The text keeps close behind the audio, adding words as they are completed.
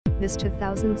This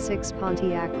 2006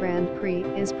 Pontiac Grand Prix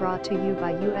is brought to you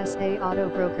by USA Auto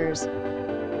Brokers.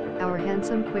 Our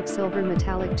handsome Quicksilver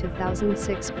Metallic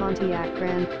 2006 Pontiac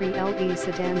Grand Prix LE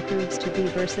sedan proves to be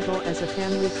versatile as a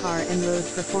family car and road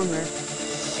performer.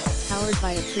 Powered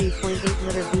by a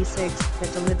 3.8-liter V6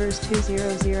 that delivers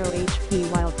 200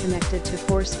 HP while connected to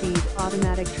 4-speed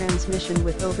automatic transmission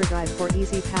with overdrive for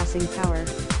easy passing power.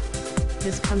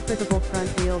 This comfortable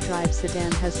front-wheel drive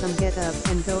sedan has some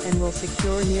get-up-and-go and will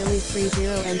secure nearly 30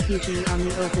 mpg on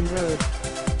the open road.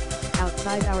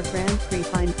 Outside our Grand Prix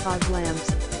find fog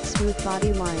lamps, smooth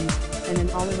body lines, and an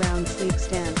all-around sleek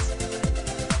stance.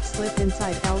 Slip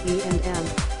inside LE&M,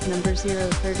 number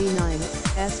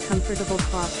 039's comfortable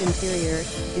cloth interior.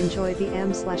 Enjoy the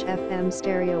AM/FM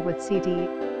stereo with CD,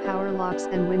 power locks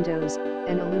and windows,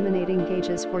 and illuminating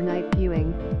gauges for night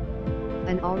viewing.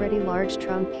 An already large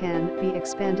trunk can be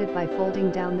expanded by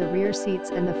folding down the rear seats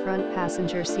and the front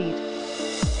passenger seat.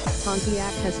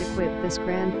 Pontiac has equipped this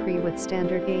Grand Prix with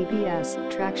standard ABS,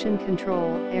 traction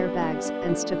control, airbags,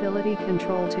 and stability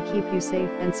control to keep you safe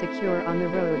and secure on the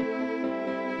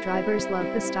road. Drivers love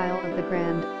the style of the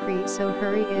Grand Prix, so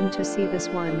hurry in to see this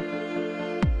one.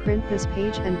 Print this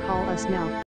page and call us now.